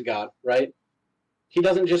 Definitely is a God, right? He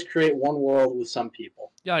doesn't just create one world with some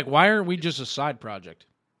people. Yeah, like why aren't we just a side project?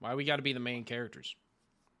 Why we got to be the main characters?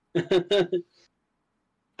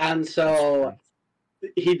 And so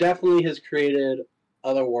he definitely has created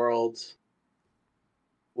other worlds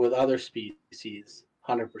with other species,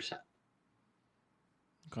 100%.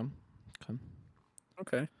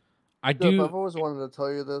 Okay. I Jeff, do. I've always wanted to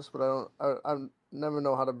tell you this, but I never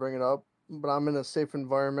know how to bring it up. But I'm in a safe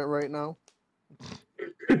environment right now.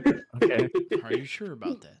 Okay. Are you sure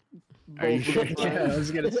about that? Are you Both sure? of Yeah, I was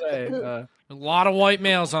gonna say. A lot of white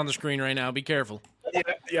males on the screen right now. Be careful.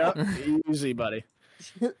 Yeah. Easy, buddy.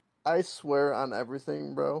 I swear on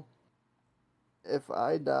everything, bro. If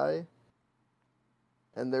I die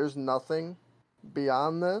and there's nothing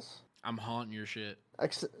beyond this, I'm haunting your shit.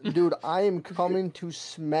 dude, I am coming to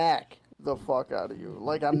smack the fuck out of you.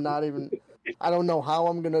 Like, I'm not even. I don't know how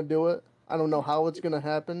I'm gonna do it. I don't know how it's gonna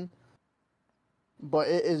happen. But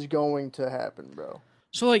it is going to happen, bro.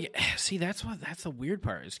 So, like, see, that's the weird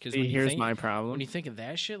part is because Here's my problem. when you think of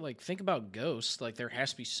that shit, like, think about ghosts. Like, there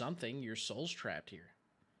has to be something. Your soul's trapped here.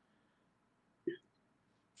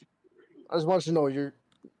 I just want you to know you're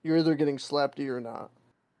either getting slapped or not.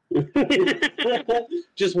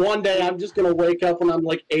 Just one day, I'm just gonna wake up when I'm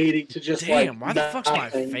like 80 to just Damn, like. why the fuck's my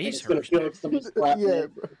nothing. face It's gonna hurt? feel like somebody slapped me. Yeah,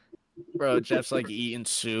 bro. Bro, Jeff's like eating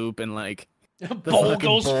soup and like the Bowl fucking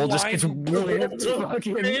goes bowl just flying. gets whipped.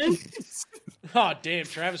 Fucking. Oh, damn,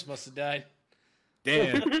 Travis must have died.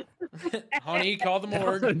 Damn. Honey, call the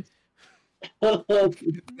morgue.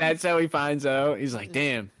 That's how he finds out. He's like,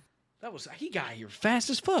 damn. He got here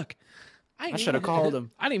fast as fuck. I should have called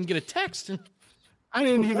him. I didn't even get a text. I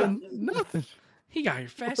didn't even nothing. He got here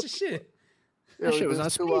fast as shit. That shit was on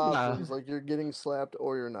there's speed two dial. options. Like, you're getting slapped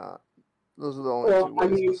or you're not. Those are the only Well, two I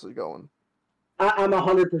ways mean- this is going. I'm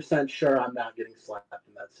 100% sure I'm not getting slapped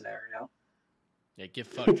in that scenario. Yeah, get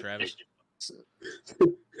fucked, Travis.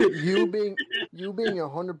 You being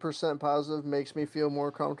 100% positive makes me feel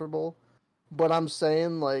more comfortable. But I'm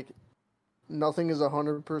saying, like, nothing is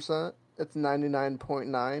 100%. It's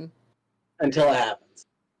 99.9 Until it happens.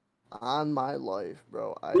 on my life,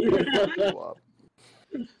 bro. I will fuck you up.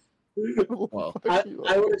 Well,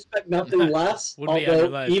 I would expect nothing less. Would be out of Although, your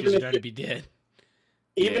life because even you'd if already be dead.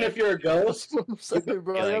 even if you're a ghost, That's what I'm saying,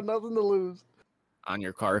 bro. I got nothing to lose. on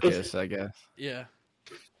your carcass, I guess. Yeah.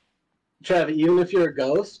 Trev, even if you're a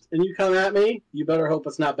ghost and you come at me, you better hope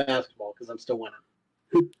it's not basketball because I'm still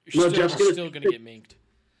winning. You're Jeff's still gonna get minked.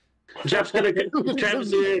 Jeff's gonna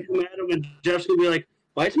Travis is gonna come at him, and Jeff's gonna be like,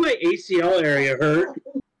 "Why is my ACL area hurt?"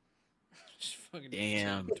 Just fucking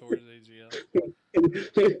Damn. towards ACL.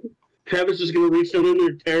 Travis is gonna reach down in there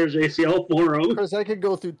and tear his ACL for him. Chris, I could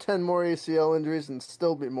go through 10 more ACL injuries and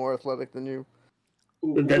still be more athletic than you.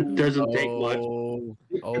 That doesn't take much. Oh.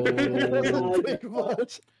 Pretty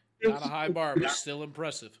much. Not a high bar, but still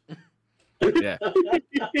impressive. Yeah.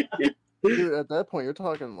 Dude, at that point, you're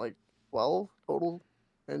talking like 12 total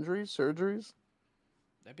injuries, surgeries.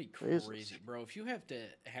 That'd be Jesus. crazy, bro. If you have to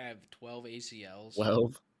have 12 ACLs,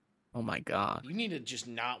 12. Oh my god. you need to just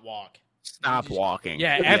not walk. Stop walking.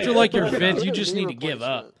 Yeah, after like your Yeah. fifth, you just Knee need to give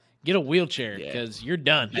up. replacement. Get a wheelchair Yeah. because you're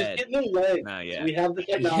done. just get new legs. Nah, yeah. We have the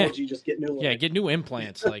technology. Just get new legs. Yeah, get new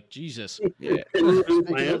implants. Like Jesus. Yeah.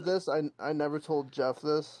 Speaking of this, I never told Jeff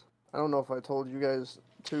this. I don't know if I told you guys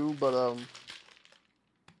too, but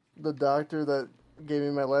the doctor that gave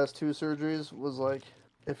me my last two surgeries was like,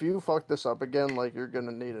 if you fuck this up again, like, you're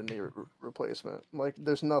gonna need a knee replacement. Like,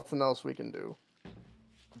 there's nothing else we can do.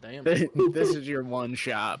 Damn. This is your one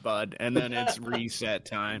shot, bud, and then it's reset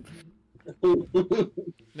time.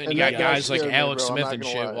 Then you got guys like Alex bro, Smith and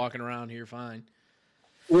shit walking around here fine.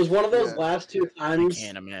 It was one of those last two times. I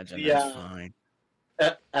can't imagine that's fine.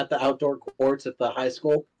 At the outdoor courts at the high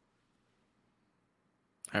school.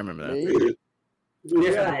 I remember that. Me?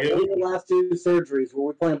 Yeah, one of the last two surgeries. Were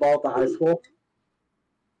we playing ball at the high school?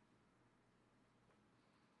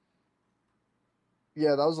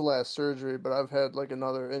 Yeah, that was the last surgery, but I've had like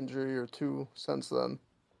another injury or two since then.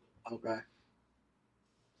 Okay.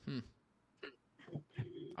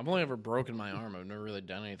 I've only ever broken my arm. I've never really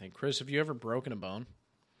done anything. Chris, have you ever broken a bone?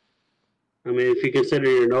 I mean, if you consider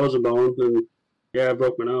your nose a bone, then yeah, I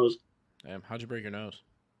broke my nose. Damn, how'd you break your nose?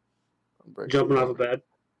 Jumping off a bed.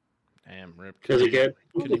 Damn, rip. As a kid.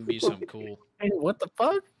 Couldn't even be something cool. Hey, what the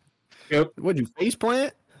fuck? Yep. What'd you face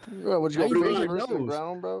plant? Yeah, would you How go you face break first your to the nose?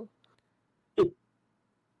 ground, bro?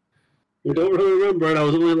 I don't really remember it. I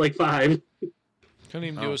was only like 5. Couldn't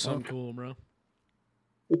even do something cool, bro.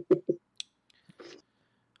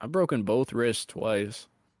 I've broken both wrists twice.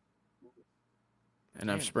 And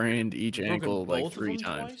I've sprained each ankle like 3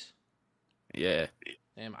 times. Twice? Yeah.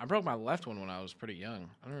 Damn, I broke my left one when I was pretty young.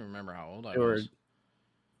 I don't remember how old I was.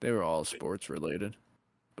 They were all sports related.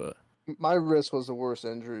 But My wrist was the worst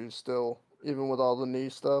injury still, even with all the knee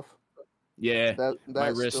stuff. yeah, That my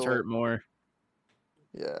wrist still, hurt more.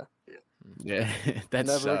 Yeah. Yeah, that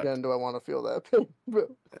Never sucked. again do I want to feel that pain, bro.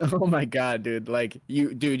 Oh my god, dude! Like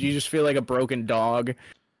you just feel like a broken dog.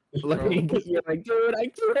 Like you're like, dude, I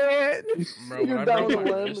can't. Bro, when You're I down broke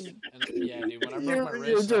my the wrist, yeah, dude. When I broke my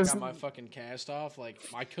You're wrist, I just- got my fucking cast off. Like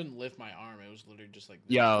I couldn't lift my arm. It was literally just like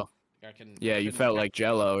this. Yo, I couldn't. yeah, you felt like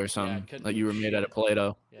Jello or I something, couldn't like you were do made out of shit.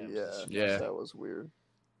 Play-Doh. Yeah, it was Yeah, disgusting. Yeah. that was weird.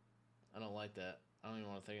 I don't like that. I don't even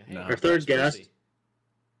want to think. Hey, No. Our third guest. pussy.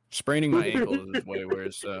 Spraining my ankle is way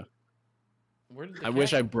worse. So Where did the I wish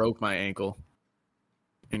cat- I broke my ankle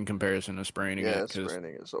in comparison to spraining Yeah, it, because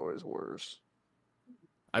spraining is always worse.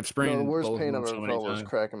 I've No, sprained the worst both pain of I've them ever so many felt was times.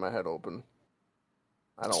 cracking my head open.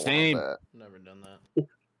 I don't Same. want Never done that.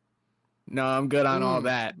 No, I'm good on all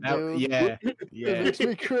that. dude. Yeah, that. It yeah, makes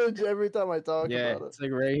me cringe every time I talk yeah. about it. It's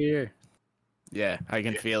like right here. Yeah, I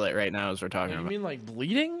can feel it right now as we're Wait, talking you about. mean like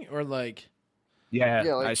bleeding or like? Yeah,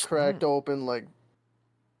 Yeah, like cracked open, like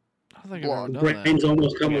I don't think I've ever Blood. done that. Brain's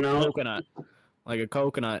almost coming out. coconut, like a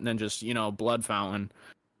coconut, and then just blood fountain.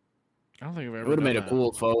 I don't think I've ever. It would have done made a that.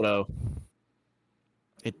 cool photo.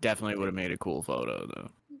 It definitely would have made a cool photo, though.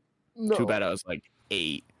 no. Too bad I was like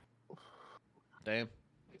 8. Damn.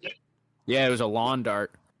 Yeah, it was a lawn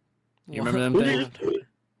dart. You remember them things?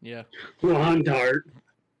 Yeah. Lawn dart.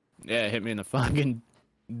 Yeah, it hit me in the fucking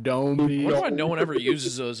dome. I wonder why no one ever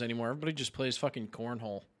uses those anymore. Everybody just plays fucking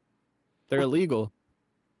cornhole. They're illegal.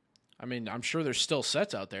 I mean, I'm sure there's still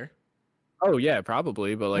sets out there. Oh yeah,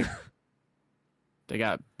 probably, but like they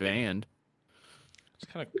got banned.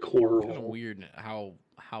 It's kind of Cornhole. weird how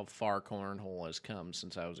far cornhole has come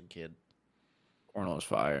since I was a kid. Cornhole's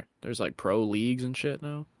fire. There's like pro leagues and shit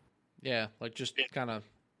now. Yeah, like just kind of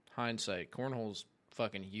hindsight. Cornhole's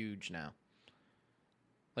fucking huge now.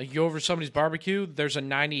 Like you go over somebody's barbecue, there's a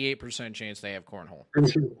 98% chance they have cornhole.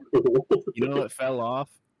 You know what fell off?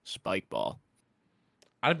 Spike ball.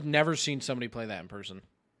 I've never seen somebody play that in person.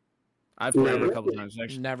 I've played it a couple times.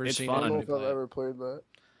 Actually, Never it's seen I don't know fun. if I've ever played that.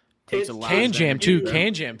 Takes a lot Can of Jam energy, too. though.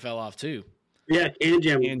 Can Jam fell off too. Yeah, Can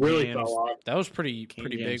Jam Can really Jam's- fell off. That was pretty Can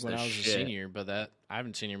big Jam's when the I was a shit. senior, but that I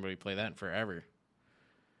haven't seen anybody play that in forever.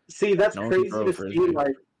 See, that's No one can crazy throw a to frisbee. see,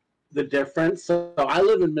 like, the difference. So I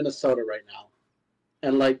live in Minnesota right now.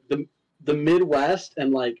 And, like, the Midwest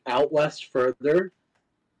and, like, out west further,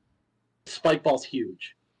 spike ball's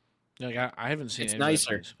huge. Like I haven't seen It's anybody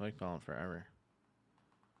nicer. play spike ball in forever.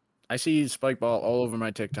 I see spike ball all over my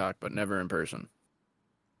TikTok, but never in person.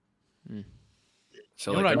 Hmm.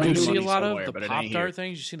 So You know like, what there I do might be see a money lot somewhere, of? but The it Pop ain't Dart here.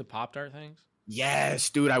 things. You seen the Pop Dart things? Yes,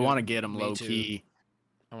 dude, I want to get them Me low too. key.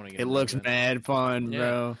 I want to get It them looks really bad. mad fun, Yeah.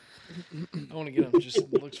 bro. I want to get them. Just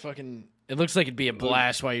it looks fucking. It looks like it'd be a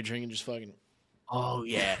blast while you're drinking. Just fucking. Oh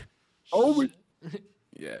yeah. Oh.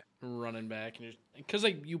 Yeah. Running back and because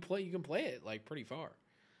like you can play it like pretty far.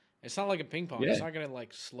 It's not like a ping pong. Yeah. It's not gonna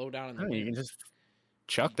like slow down in the No, you wind. can just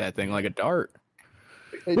chuck that thing like a dart.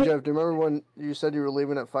 Hey Jeff, do you remember when you said you were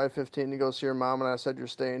leaving at 5:15 to go see your mom, and I said you're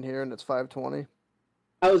staying here, and it's 5:20?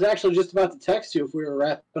 I was actually just about to text you if we were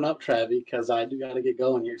wrapping up, Travi, because I do got to get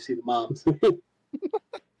going here to see the moms.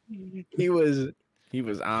 He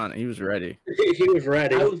was on. He was ready. He was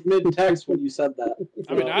ready. I was mid-text when you said that.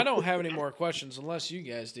 I mean, I don't have any more questions unless you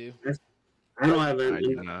guys do. I don't have I any.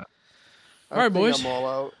 do not. All right, I think boys. I'm all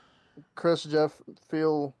out. Chris, Jeff,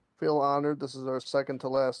 feel honored. This is our second to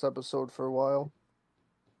last episode for a while.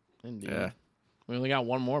 Indeed. Yeah. We only got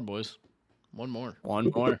one more, boys. One more.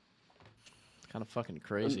 One more. Kind of fucking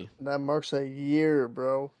crazy. And that marks a year,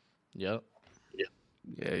 bro. Yep.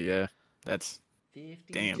 Yeah. That's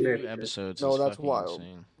 52 episodes. No, is that's fucking wild.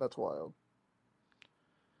 Insane. That's wild.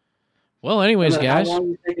 Well, anyways, guys. How long are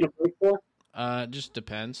you taking a break for? Just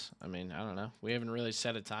depends. I mean, I don't know. We haven't really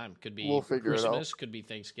set a time. Could be We'll figure it out. Christmas. Could be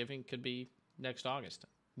Thanksgiving. Could be next August.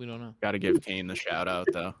 We don't know. Got to give Kane the shout out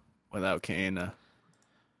though. Without Kane,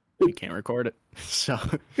 we can't record it. So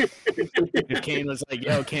if Kane was like,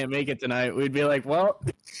 "Yo, can't make it tonight," we'd be like, "Well,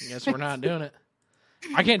 guess we're not doing it."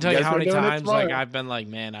 I can't tell you how many times like I've been like,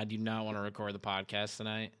 "Man, I do not want to record the podcast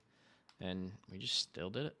tonight," and we just still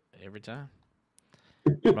did it every time.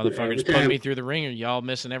 Motherfucker just put me through the ringer. Y'all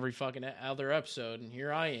missing every fucking other episode, and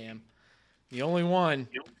here I am, the only one.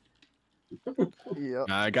 Yeah.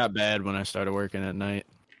 I got bad when I started working at night.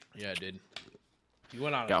 Yeah, I did. You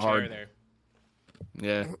went on Got a chair hard. there.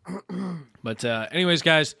 Yeah. But anyways,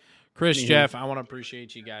 guys, Chris, Jeff, I want to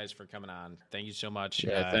appreciate you guys for coming on. Thank you so much.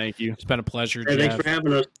 Yeah, thank you. It's been a pleasure, Hey, Jeff. thanks for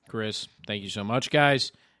having us. Chris, thank you so much,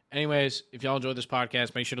 guys. Anyways, if y'all enjoyed this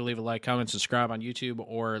podcast, make sure to leave a like, comment, subscribe on YouTube,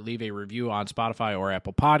 or leave a review on Spotify or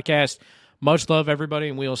Apple Podcast. Much love, everybody,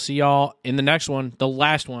 and we'll see y'all in the next one, the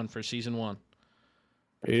last one for Season 1.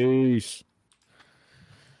 Peace.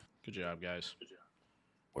 Good job, guys.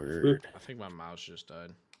 Word. I think my mouse just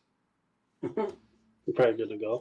died. You're probably good to go.